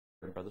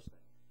Brothers.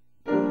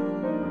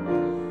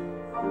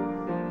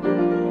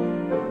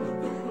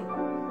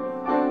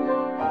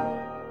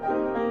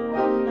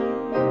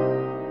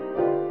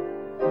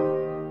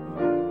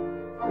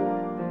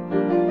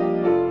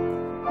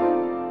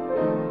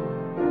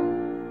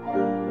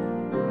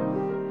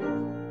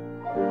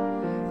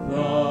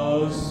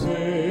 The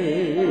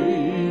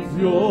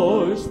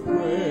Savior's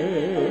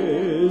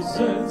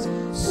presence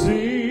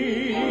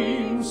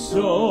seems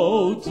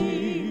so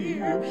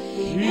dear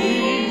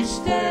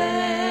each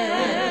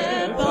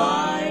day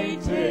by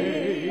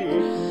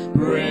day,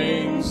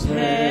 brings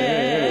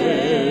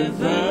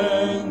heaven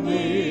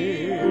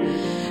near,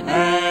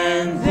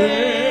 and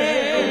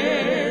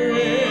there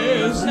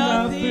is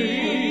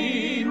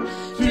nothing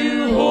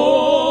to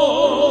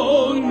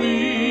hold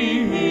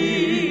me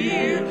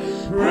here.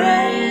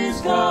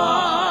 Praise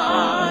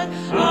God,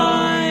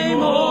 I'm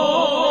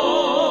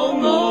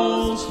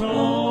almost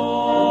home.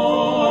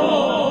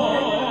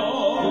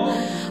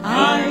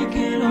 I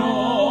can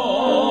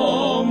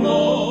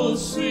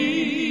almost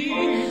see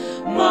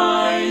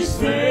my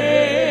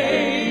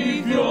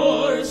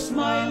Savior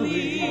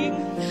smiling.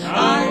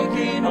 I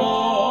can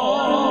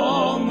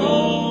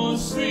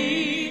almost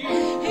see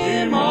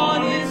Him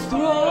on His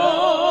throne,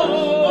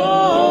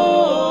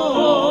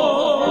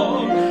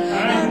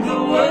 and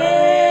the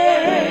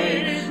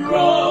way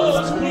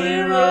grows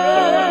clearer,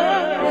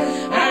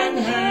 and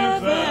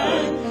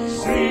heaven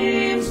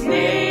seems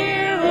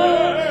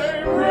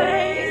nearer.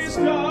 Praise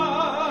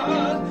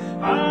God,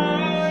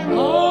 I'm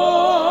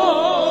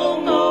almost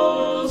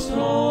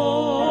home.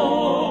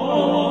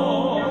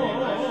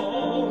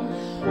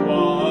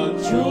 What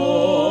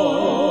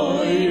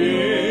joy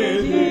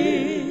it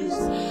is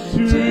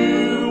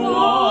to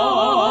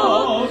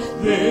walk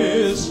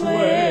this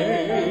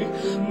way.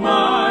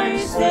 My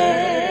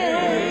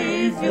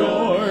Savior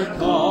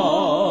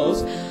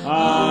calls,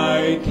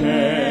 I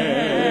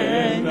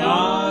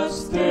cannot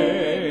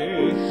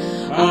stay.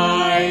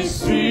 I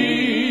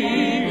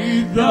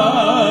see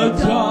the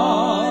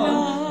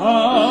dawn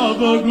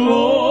of a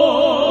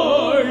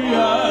glorious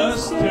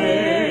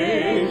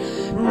day.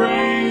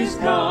 Praise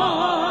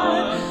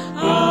God,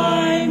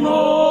 I'm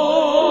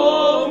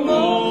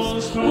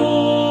almost home.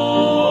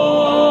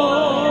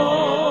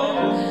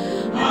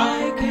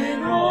 I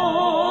can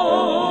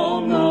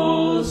almost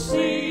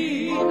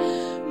see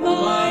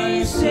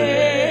my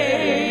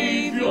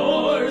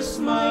Savior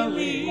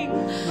smiling.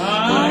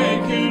 I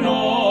can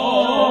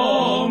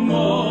almost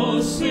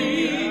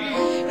see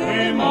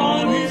Him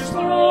on His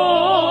throne,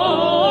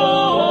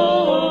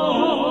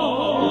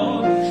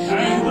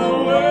 and the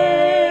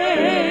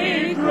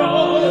way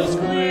grows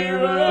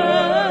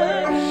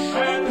clearer,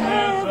 and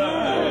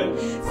heaven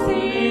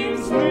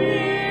seems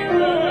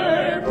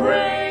nearer.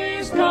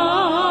 Praise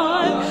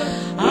God,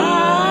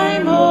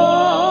 I'm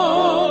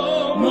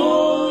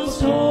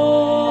almost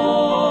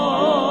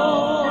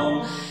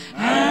home,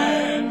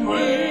 and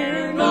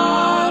we're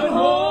not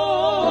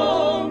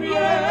home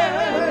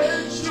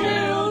yet,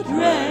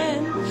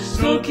 children.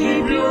 So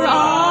keep your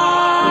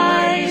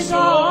eyes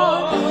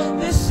on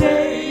the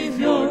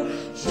Savior.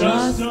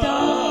 Just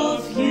a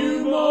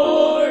few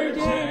more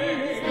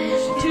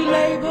days to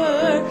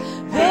labor,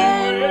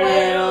 then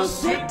we'll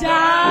sit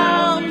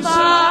down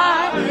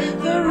by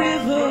the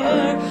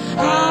river.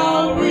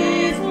 How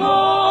we've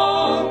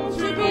longed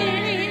to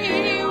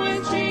be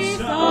with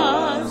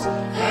Jesus,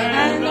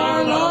 and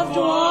our loved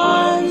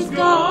ones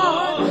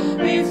gone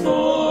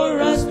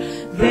before us.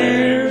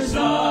 There's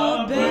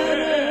a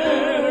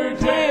better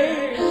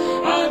day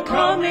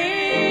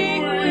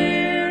a-coming.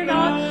 We're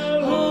not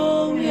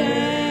home yet.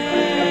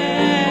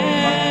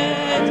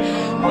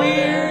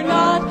 We're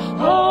not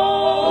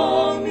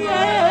home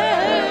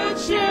yet,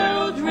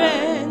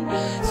 children.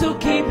 So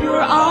keep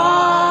your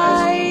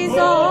eyes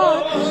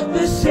on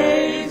the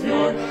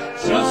Savior.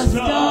 Just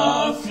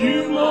a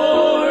few more